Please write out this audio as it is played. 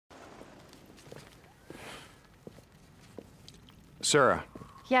Sarah.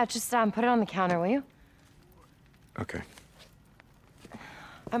 Yeah, just put it on the counter, will you? Okay.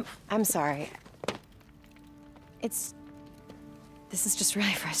 I'm sorry. This is just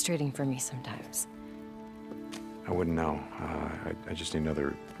really frustrating for me sometimes. I wouldn't know. I just need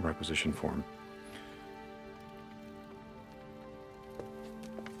another requisition form.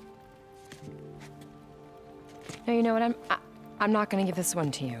 No, you know what? I'm not gonna give this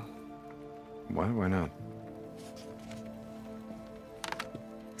one to you. Why? Why not?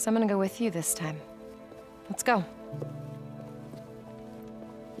 So I'm gonna go with you this time. Let's go.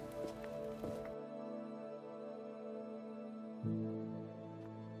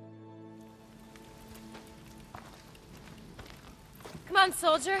 Come on,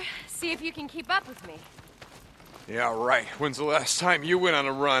 soldier. See if you can keep up with me. Yeah, right. When's the last time you went on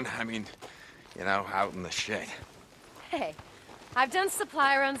a run? I mean, you know, out in the shed. Hey, I've done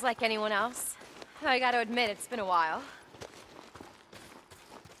supply runs like anyone else. I gotta admit, it's been a while.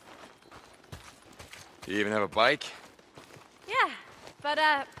 Do you even have a bike? Yeah, but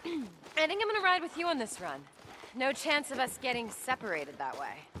I think I'm gonna ride with you on this run. No chance of us getting separated that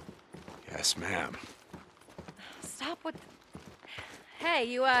way. Yes, ma'am. Stop with... Hey,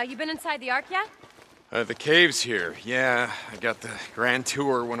 you been inside the Ark yet? The cave's here. Yeah, I got the grand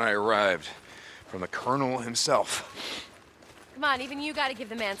tour when I arrived. From the Colonel himself. Come on, even you gotta give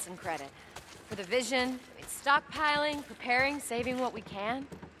the man some credit. For the vision, stockpiling, preparing, saving what we can.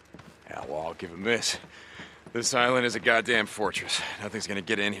 Yeah, well, I'll give him this. This island is a goddamn fortress. Nothing's gonna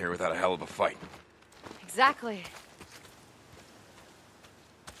get in here without a hell of a fight. Exactly.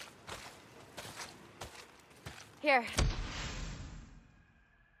 Here.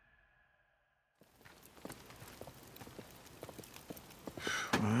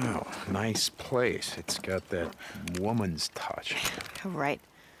 Wow, nice place. It's got that woman's touch. Right.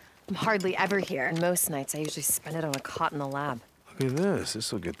 I'm hardly ever here, and most nights I usually spend it on a cot in the lab. Look at this.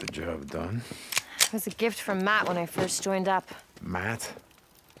 This'll get the job done. It was a gift from Matt when I first joined up. Matt?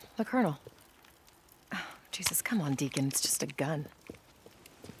 The Colonel. Oh, Jesus, come on, Deacon. It's just a gun.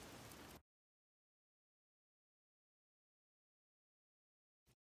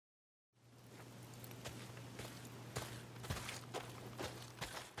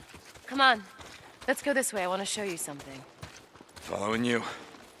 Come on. Let's go this way. I want to show you something. Following you.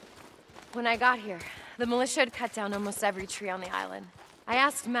 When I got here, the militia had cut down almost every tree on the island. I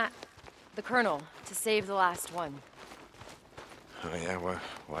asked Matt, the Colonel, to save the last one. Oh, yeah?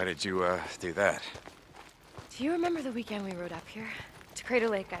 Why did you, do that? Do you remember the weekend we rode up here? To Crater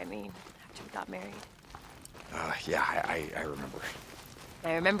Lake, I mean, after we got married. Yeah, I remember.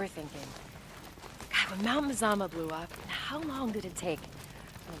 I remember thinking, God, when Mount Mazama blew up, how long did it take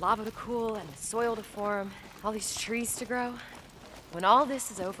for the lava to cool and the soil to form, all these trees to grow? When all this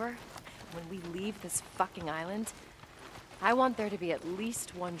is over, when we leave this fucking island, I want there to be at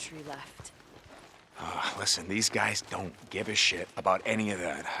least one tree left. Listen, these guys don't give a shit about any of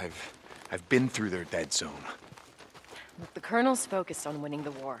that. I've been through their dead zone. Look, the Colonel's focused on winning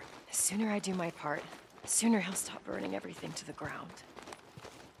the war. The sooner I do my part, the sooner he'll stop burning everything to the ground.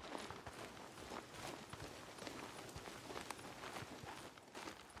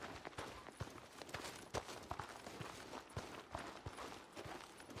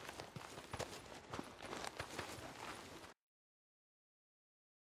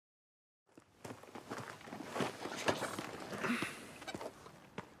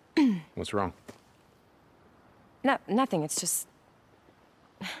 What's wrong? No, nothing. It's just...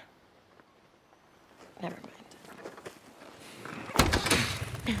 Never mind.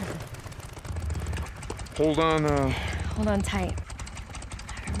 Hold on, Hold on tight.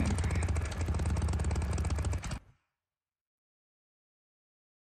 I remember.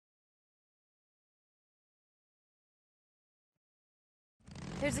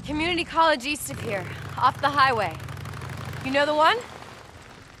 There's a community college east of here, off the highway. You know the one?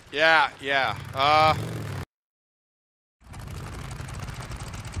 Yeah. You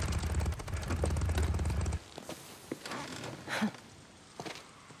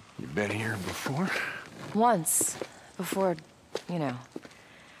been here before? Once. Before, you know,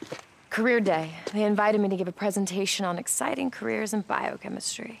 career day. They invited me to give a presentation on exciting careers in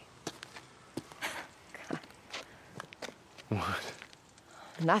biochemistry. What?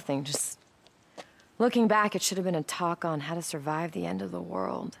 Nothing, just... Looking back, it should have been a talk on how to survive the end of the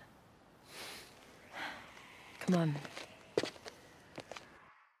world. Come on.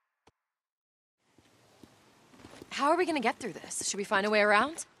 How are we gonna get through this? Should we find a way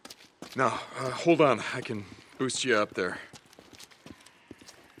around? No, hold on. I can boost you up there.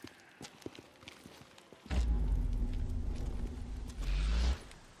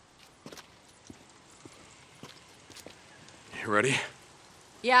 You ready?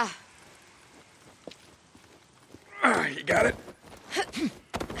 Yeah. You got it?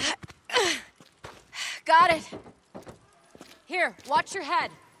 Got it. Here, watch your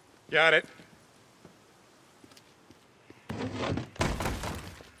head. Got it.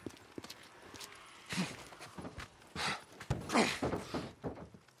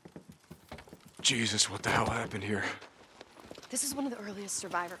 Jesus, what the hell happened here? This is one of the earliest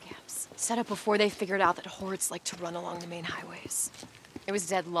survivor camps, set up before they figured out that hordes like to run along the main highways. It was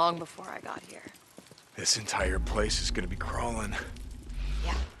dead long before I got here. This entire place is gonna be crawling.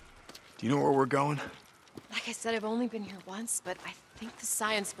 Yeah. Do you know where we're going? Like I said, I've only been here once, but I think the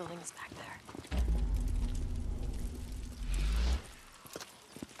science building is back there.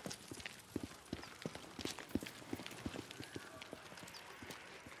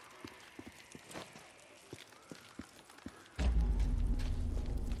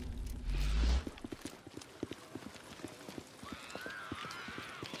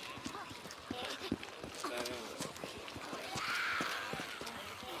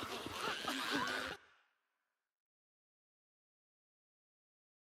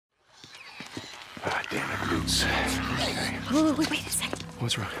 Ah, damn it, boots. Okay. Wait a second.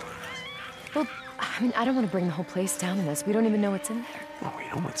 What's wrong? Well, I mean, I don't want to bring the whole place down in this. We don't even know what's in there. Oh, we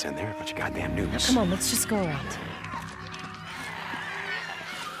know what's in there. A bunch of goddamn noobs. Come on, let's just go around.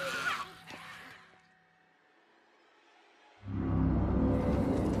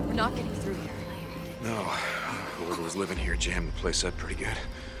 We're not getting through here. No. Whoever was living here jammed the place up pretty good.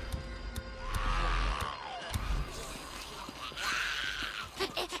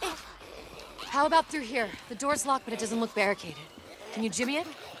 How about through here? The door's locked, but it doesn't look barricaded. Can you jimmy it?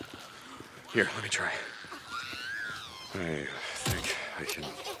 Here, let me try. I think I can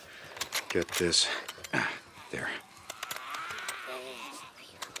get this. There.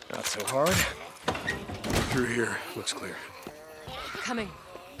 Not so hard. Through here, looks clear. Coming.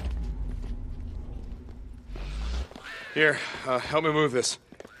 Here, help me move this.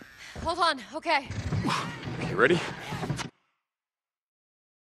 Hold on, okay. You ready?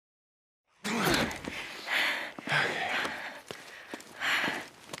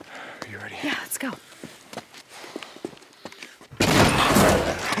 You ready? Yeah, let's go.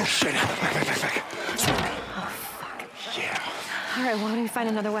 Oh, shit. Back. Oh, fuck. Yeah. All right, well, why don't we find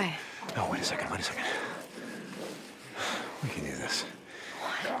another way? No, wait a second. We can do this.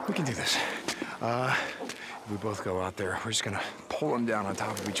 What? We can do this. If we both go out there, we're just gonna pull them down on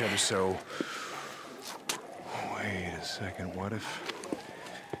top of each other, so... Wait a second, what if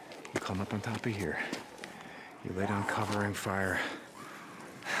you come up on top of here? You lay down covering fire.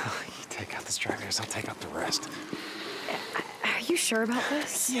 You take out the stragglers, I'll take out the rest. Are you sure about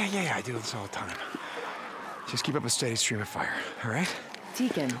this? Yeah, I do this all the time. Just keep up a steady stream of fire, all right?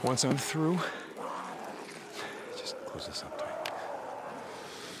 Deacon. Once I'm through, just close this up tight.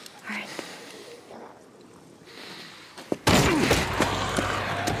 All right.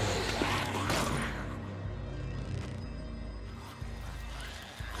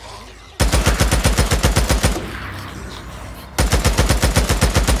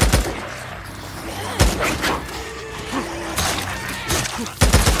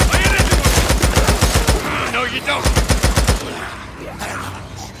 No, you don't!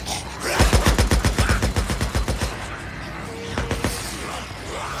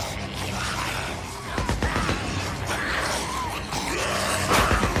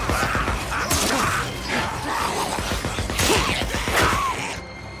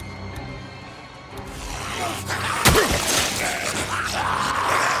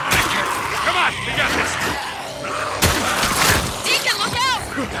 Come on, we got this! Deacon, look out!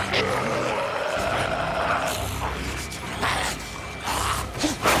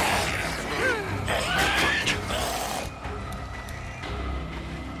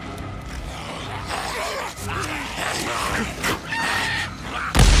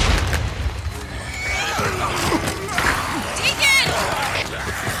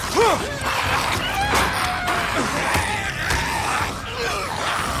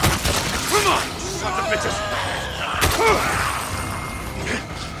 Come on, son of bitches!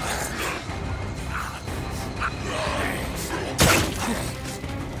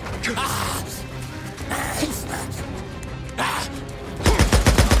 Look out!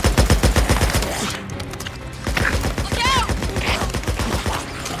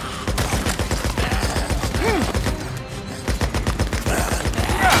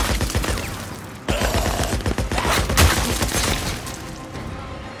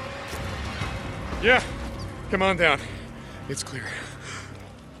 Yeah, come on down. It's clear.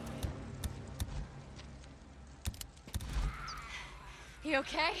 You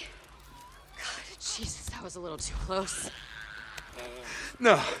okay? God, Jesus, that was a little too close.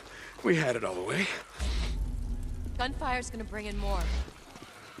 No, we had it all the way. Gunfire's gonna bring in more.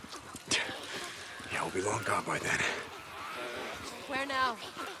 Yeah, we'll be long gone by then. Where now?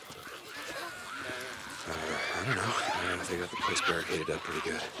 I don't know. They got the place barricaded up pretty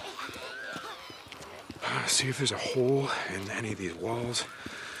good. See if there's a hole in any of these walls.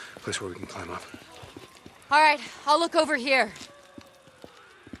 A place where we can climb up. All right, I'll look over here.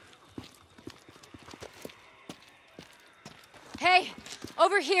 Hey,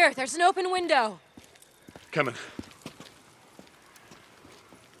 over here, there's an open window. Coming.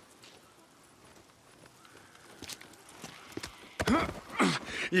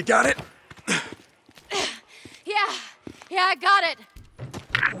 You got it? Yeah, I got it.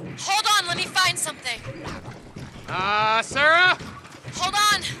 Hold on, let me find something. Sarah? Hold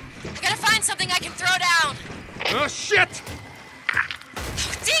on. I gotta find something I can throw down. Oh, shit!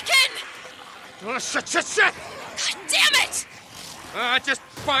 Deacon! Oh, shit! God damn it! Just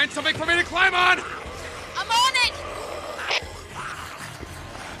find something for me to climb on! I'm on it!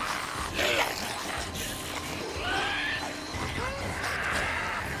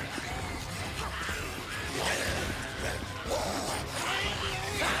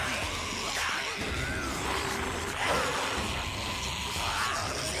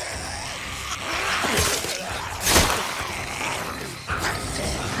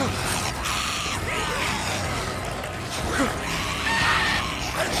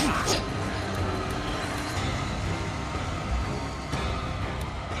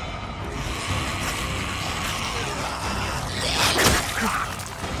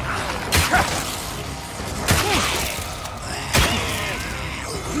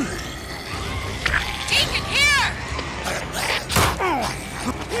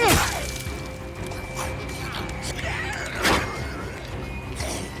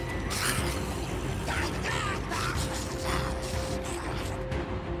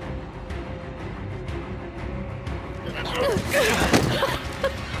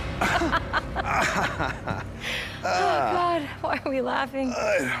 Why are we laughing?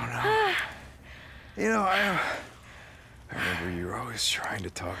 I don't know. You know, I remember you were always trying to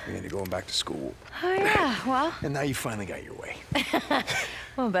talk me into going back to school. Oh, yeah, well. And now you finally got your way.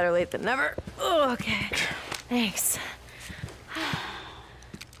 Well, better late than never. Oh, okay. Thanks.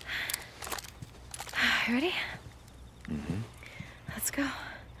 You ready? Mm-hmm. Let's go. All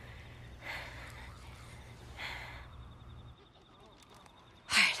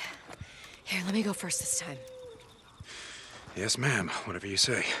right. Here, let me go first this time. Yes, ma'am. Whatever you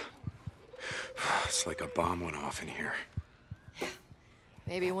say. It's like a bomb went off in here.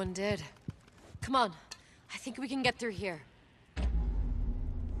 Maybe one did. Come on. I think we can get through here.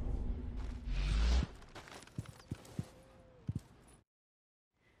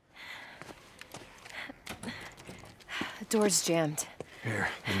 The door's jammed. Here,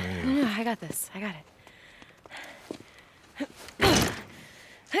 No, I got this. I got it.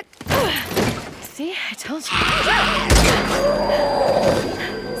 See? I told you.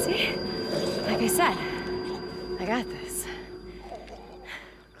 See? Like I said, I got this.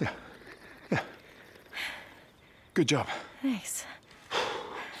 Yeah. Good job. Thanks.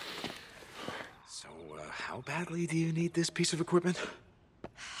 So, how badly do you need this piece of equipment?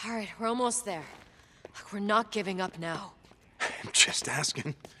 All right, we're almost there. Look, we're not giving up now. I'm just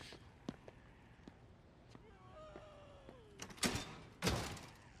asking.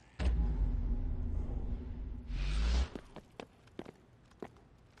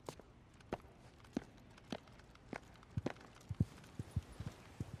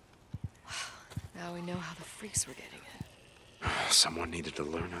 Now we know how the freaks were getting it. Someone needed to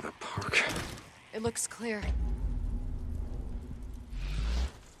learn how to park. It looks clear.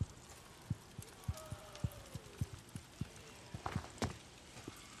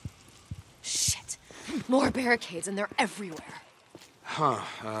 Shit. More barricades, and they're everywhere.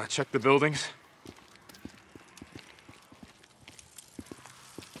 Huh. Check the buildings.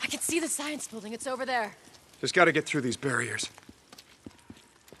 I can see the science building. It's over there. Just gotta get through these barriers.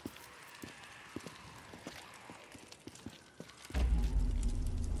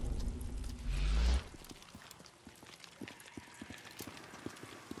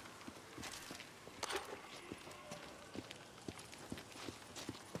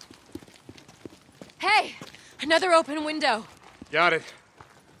 Hey! Another open window. Got it.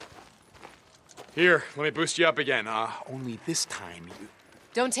 Here, let me boost you up again. Only this time you...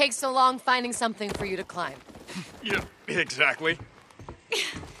 Don't take so long finding something for you to climb. Yeah, exactly.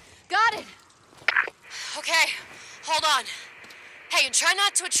 Got it! Okay, hold on. Hey, and try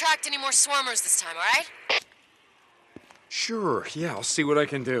not to attract any more swarmers this time, all right? Sure, yeah, I'll see what I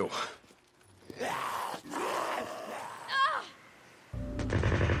can do.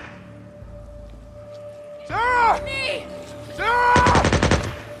 Help me! Sarah!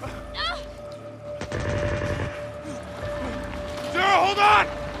 Sarah, hold on!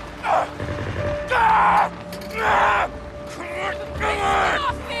 Come on!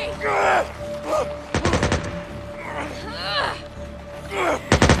 Off me!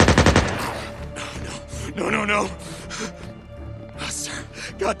 No. Oh, Sarah.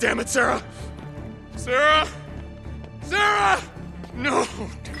 God damn it, Sarah! Sarah! Sarah! No,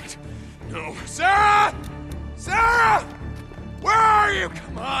 damn it. No. Sarah! Sarah! Where are you?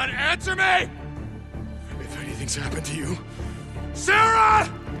 Come on, answer me! If anything's happened to you, Sarah!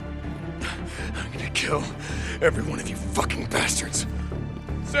 I'm gonna kill every one of you fucking bastards.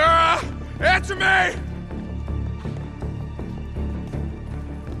 Sarah! Answer me!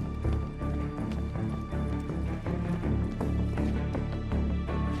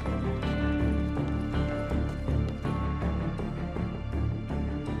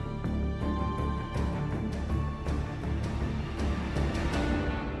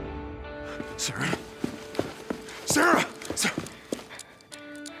 Sarah? Sarah! Sarah!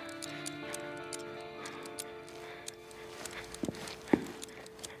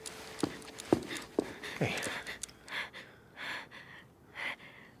 Hey.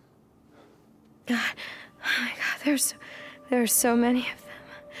 God, oh my God, there are so many of them.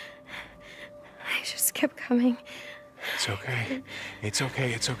 They just kept coming. It's okay. It's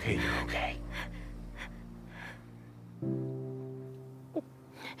okay. It's okay. You're okay.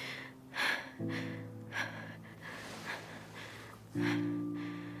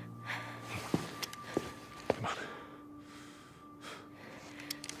 Come on.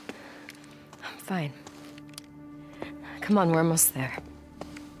 I'm fine. Come on, we're almost there.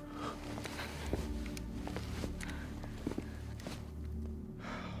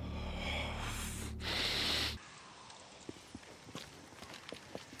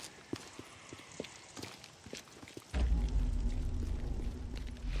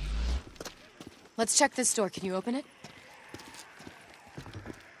 Let's check this door. Can you open it?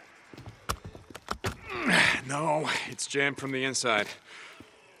 No, it's jammed from the inside.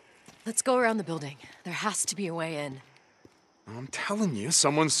 Let's go around the building. There has to be a way in. I'm telling you,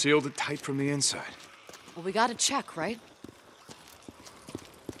 someone sealed it tight from the inside. Well, we gotta check, right?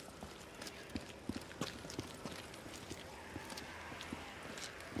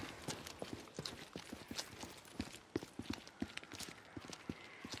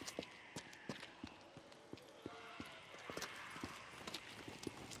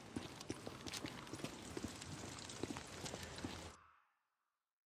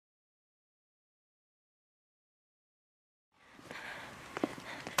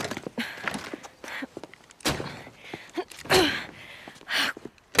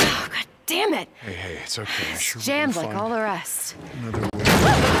 Damn it! Hey, it's okay. It's Sure, jammed we'll like find all the rest. another way.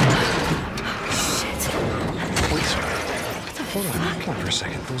 Shit. Wait, hold on for a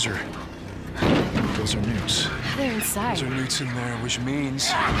second. Those are nukes. They're inside. Those are nukes in there, which means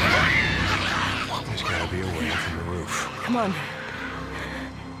there's gotta be a way from the roof. Come on.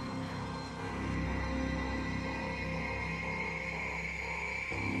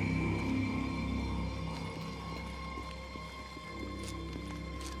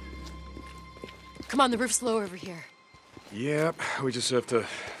 Come on, the roof's low over here. Yep, we just have to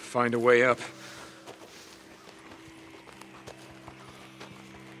find a way up.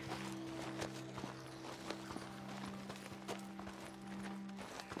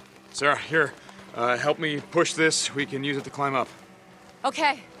 Sarah, here. Help me push this. We can use it to climb up.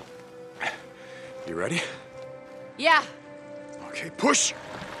 Okay. You ready? Yeah. Okay, push!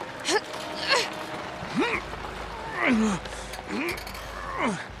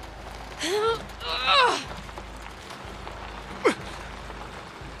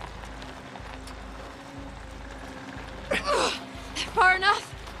 Far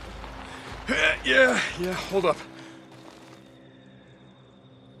enough? Yeah, hold up.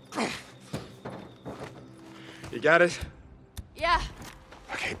 You got it? Yeah.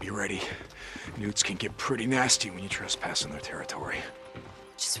 Okay, be ready. Newts can get pretty nasty when you trespass in their territory.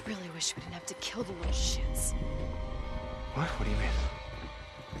 Just really wish we didn't have to kill the little shits. What? What do you mean?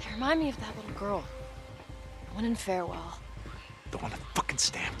 They remind me of that little girl. The one in Farewell. The one that fucking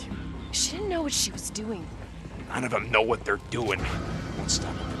stabbed you. She didn't know what she was doing. None of them know what they're doing. Won't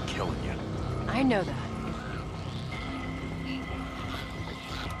stop them from killing you. I know that.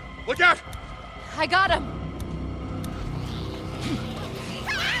 Look out! I got him!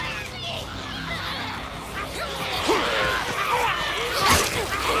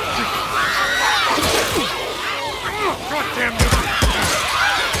 Goddamn you!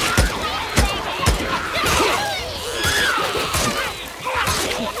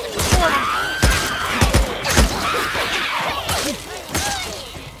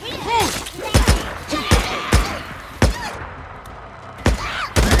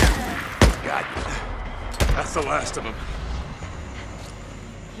 God. That's the last of them.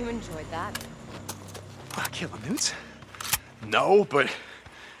 You enjoyed that? Killing newts? No, but...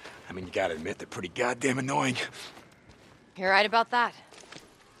 I mean, you gotta admit, they're pretty goddamn annoying. You're right about that.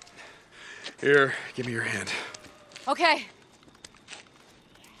 Here, give me your hand. Okay.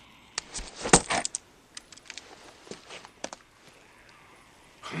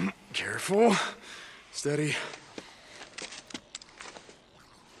 Careful. Steady.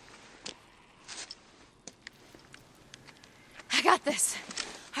 I got this.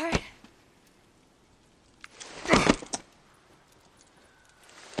 All right.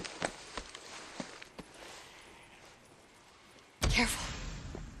 Careful.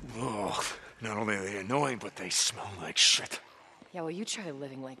 Oh, not only are they annoying, but they smell like shit. Yeah, well, you try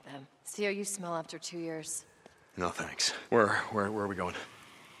living like them. See how you smell after 2 years. No, thanks. Where are we going?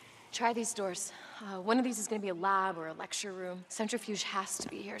 Try these doors. One of these is gonna be a lab or a lecture room. Centrifuge has to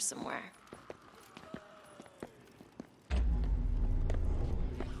be here somewhere.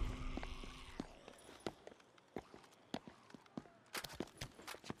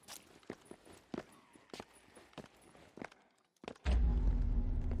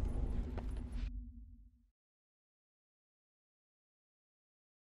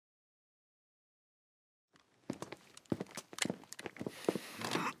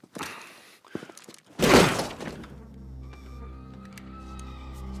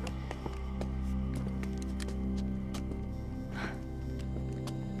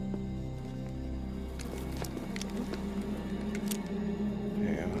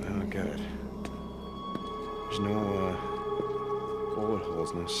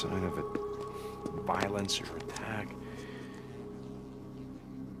 No sign of it. Violence or attack.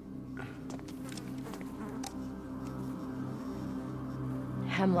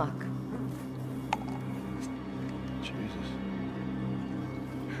 Hemlock. Jesus.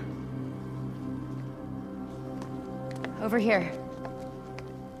 Over here.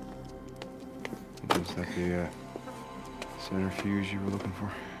 Is that the centrifuge you were looking for?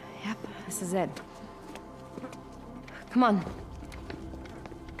 Yep, this is it. Come on.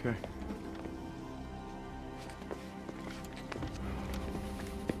 Okay.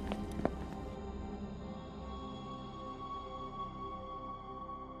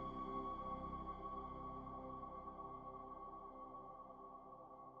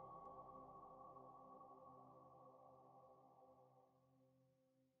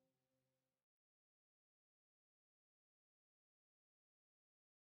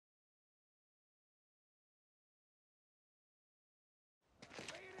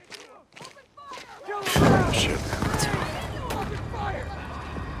 Shit.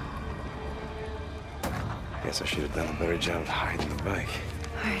 Guess I should have done a better job of hiding the bike.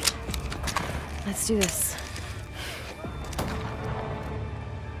 All right. Let's do this.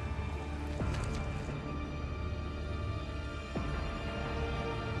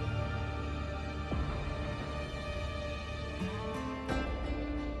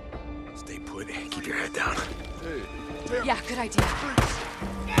 Stay put. Keep your head down. Yeah, good idea.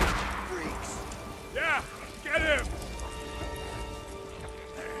 Freaks! Yeah! Get him!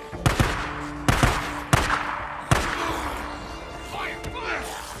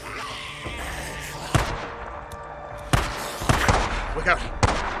 Look out!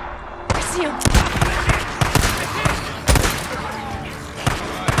 I see him.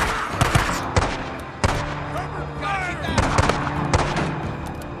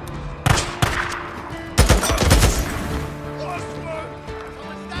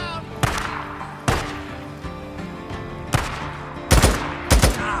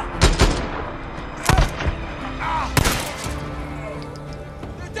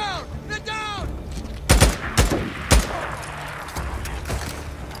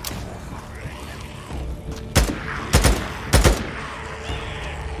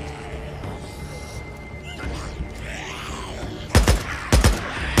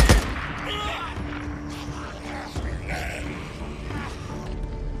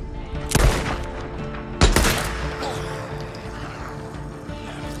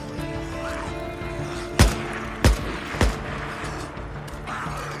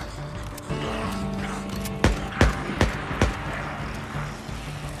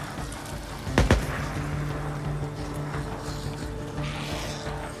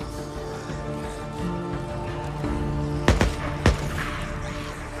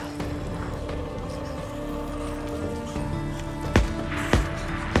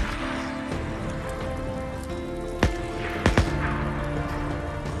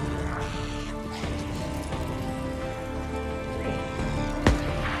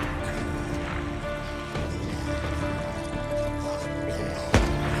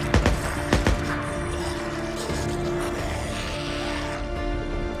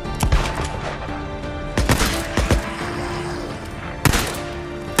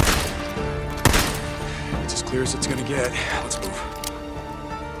 get. Let's move.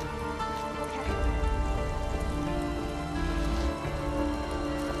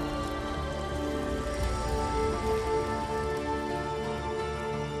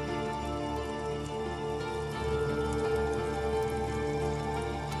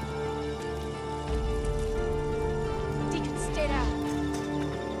 Deacon, stay down.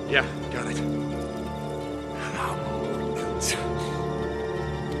 Yeah, got it.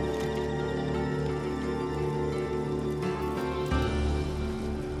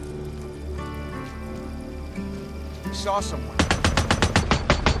 Saw someone.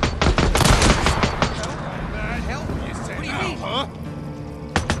 Help me, you say. What do you mean? Huh?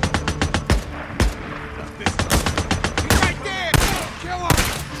 He's right there! Kill him!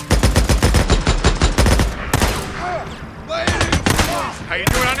 Lay it in! How you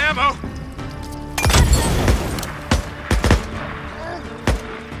doing on ammo?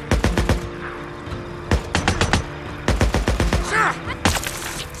 Sarah!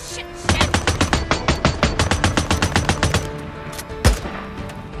 Shit!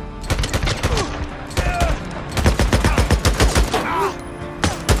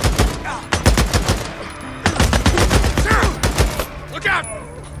 Look out!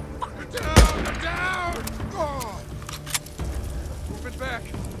 Down! Oh. Move it back!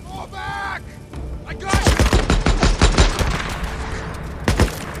 Fall back! I got you!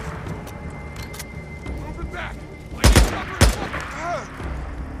 Move it back! I need cover!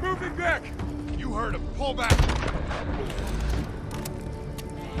 Move it back! You heard him. Pull back!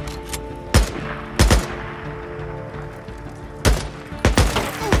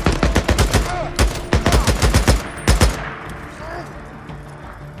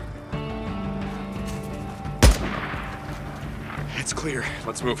 It's clear.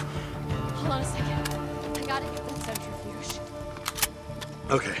 Let's move. Hold on a second. I gotta get the centrifuge.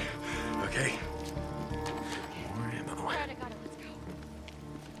 Okay. Okay. More ammo. Alright, I got it. Let's go.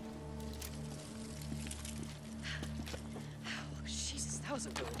 Oh, Jesus, that was a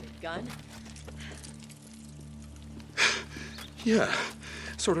really big gun. Yeah,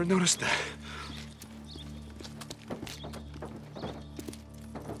 sort of noticed that.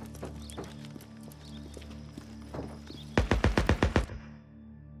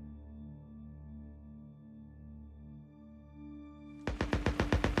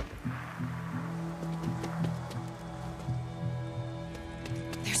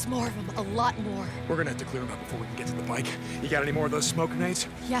 There's more of them, a lot more. We're gonna have to clear them out before we can get to the bike. You got any more of those smoke grenades?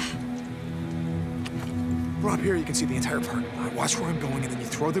 Yeah. We're up here, you can see the entire park. Watch where I'm going, and then you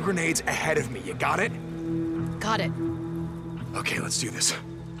throw the grenades ahead of me. You got it? Got it. Okay, let's do this.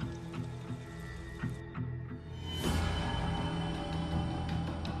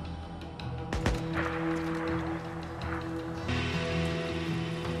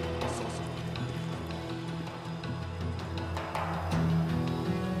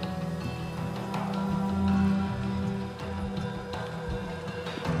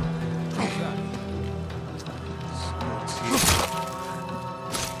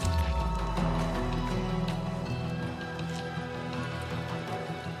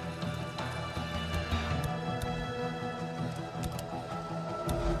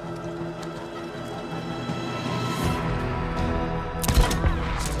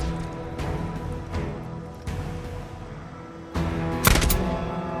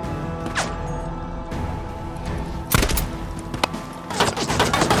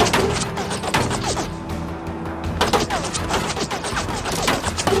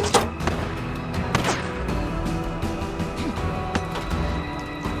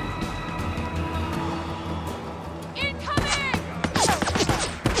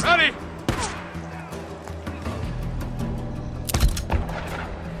 Ready!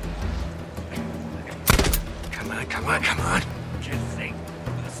 Come on, come on, come on. Just think.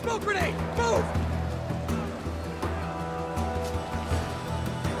 Smoke grenade! Move!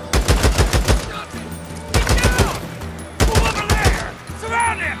 Get down! Move over there!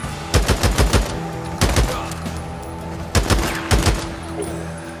 Surround him!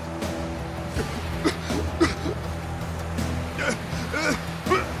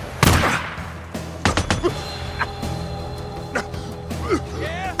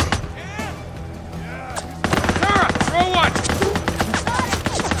 Yeah? Yeah? Sarah, throw one!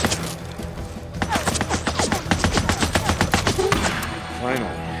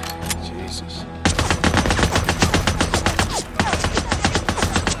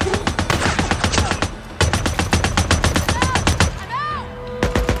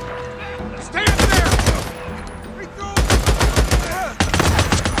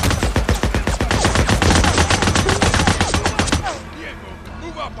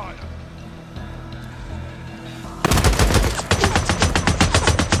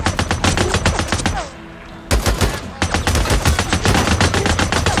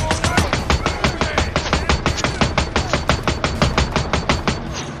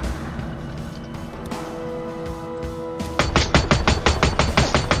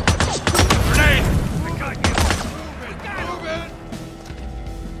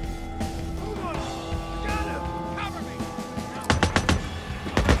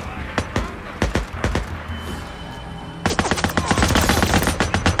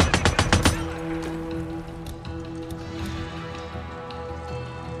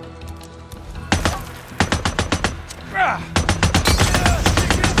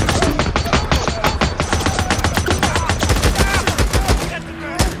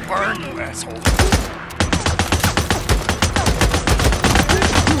 asshole.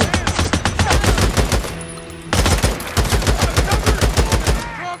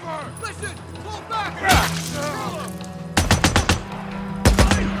 Listen! Pull back!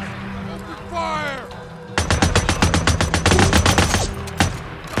 Fire!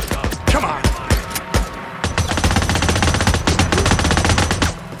 Come on!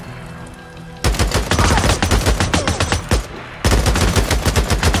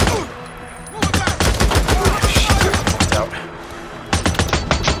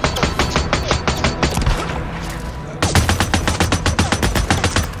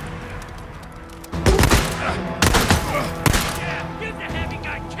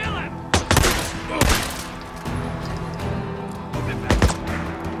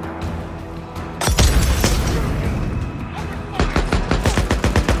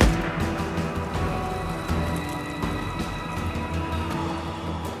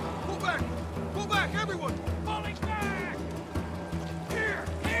 Pull back, everyone! Falling back! Here!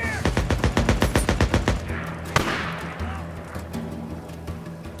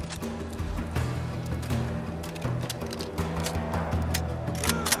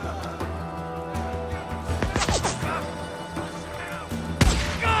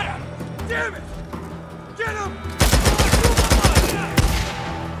 Got him! Damn it! Get him!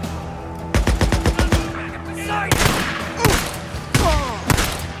 Sorry!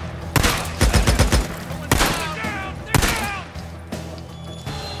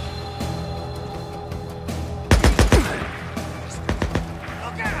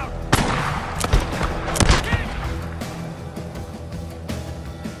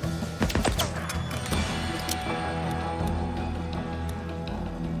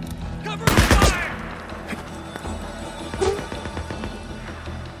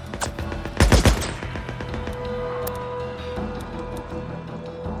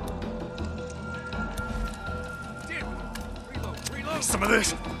 Some of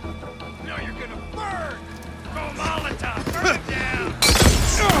this. No, you're gonna burn! Throw a Molotov! Burn it down!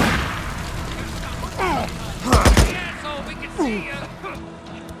 The asshole, we can see you!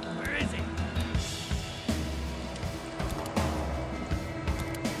 Where is he?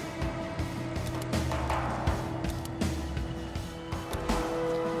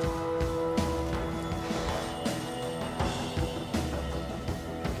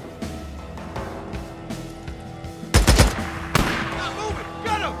 Not moving!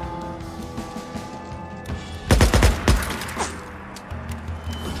 Get him!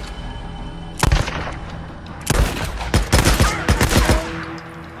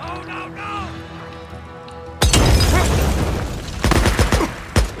 Oh, no, no!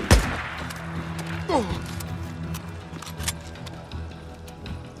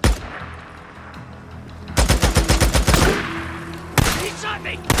 He shot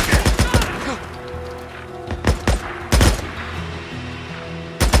me!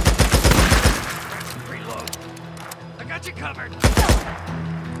 Reload. I got you covered.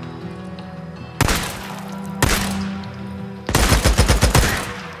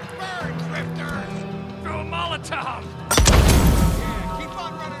 Burn, drifters! Throw a Molotov! Yeah, keep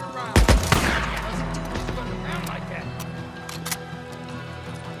on running around. Doesn't run around like that.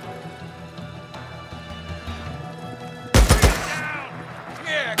 Bring him down!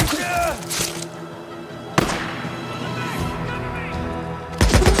 Yeah, cover me!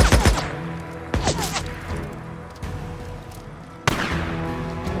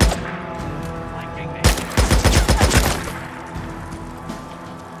 Flanking me.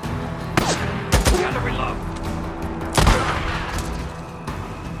 Gotta reload.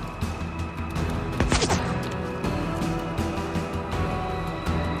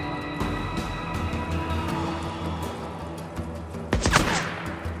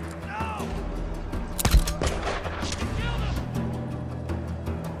 No! You killed him!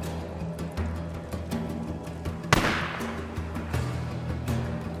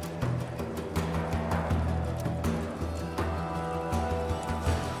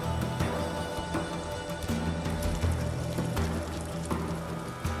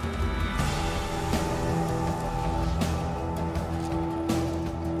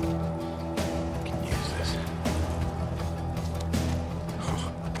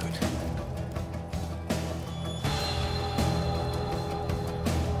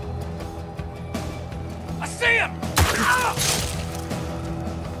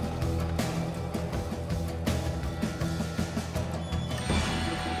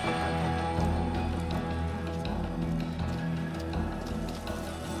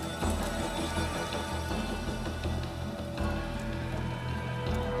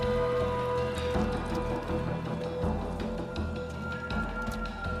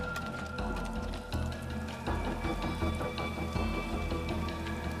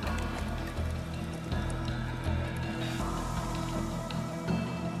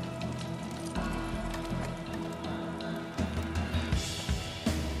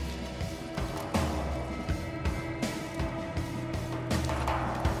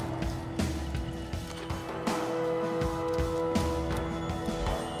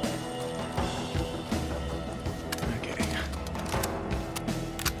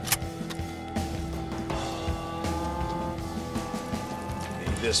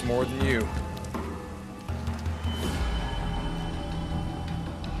 this more than you.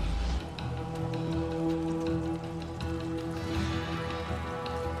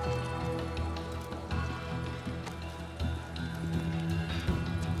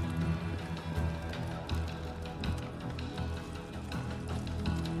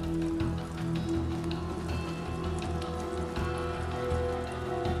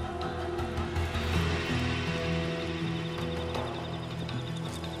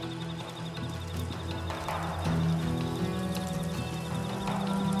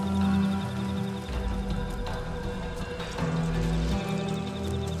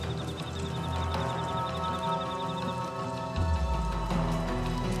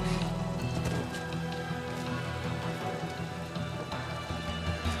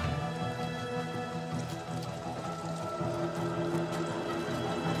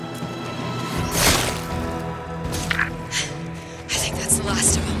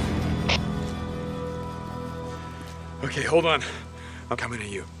 Okay, hold on. I'm coming at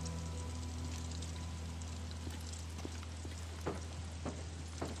you.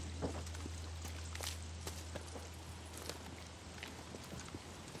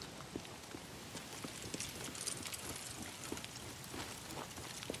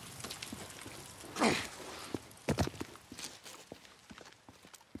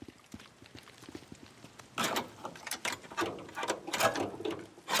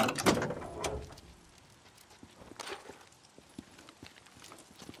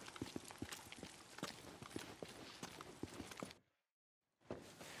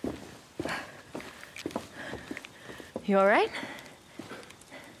 You all right?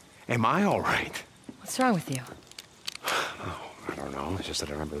 Am I all right? What's wrong with you? Oh, I don't know. It's just that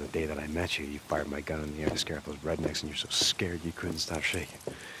I remember the day that I met you. You fired my gun in the air to scare off those rednecks, and you're so scared you couldn't stop shaking.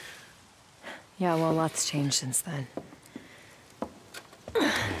 Yeah, well, lots changed since then.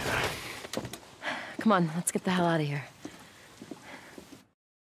 Yeah. Come on, let's get the hell out of here.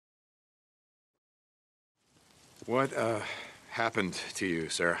 What, happened to you,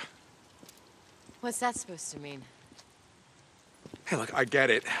 Sarah? What's that supposed to mean? Hey, look, I get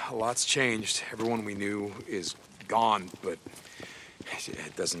it. A lot's changed. Everyone we knew is gone, but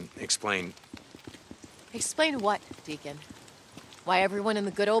it doesn't explain. Explain what, Deacon? Why everyone in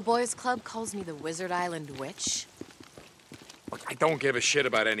the Good Old Boys Club calls me the Wizard Island Witch? Look, I don't give a shit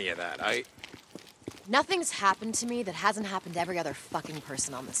about any of that. Nothing's happened to me that hasn't happened to every other fucking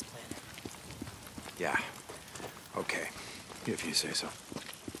person on this planet. Yeah. Okay. If you say so.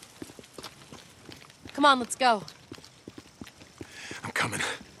 Come on, let's go. I'm coming.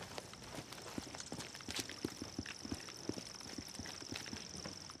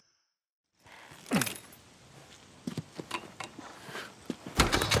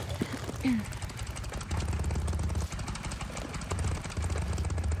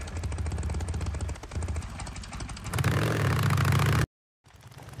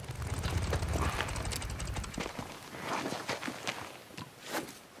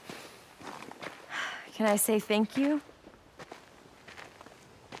 Can I say thank you?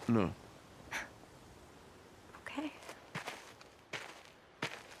 No. Okay.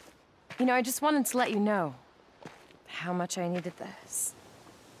 You know, I just wanted to let you know how much I needed this.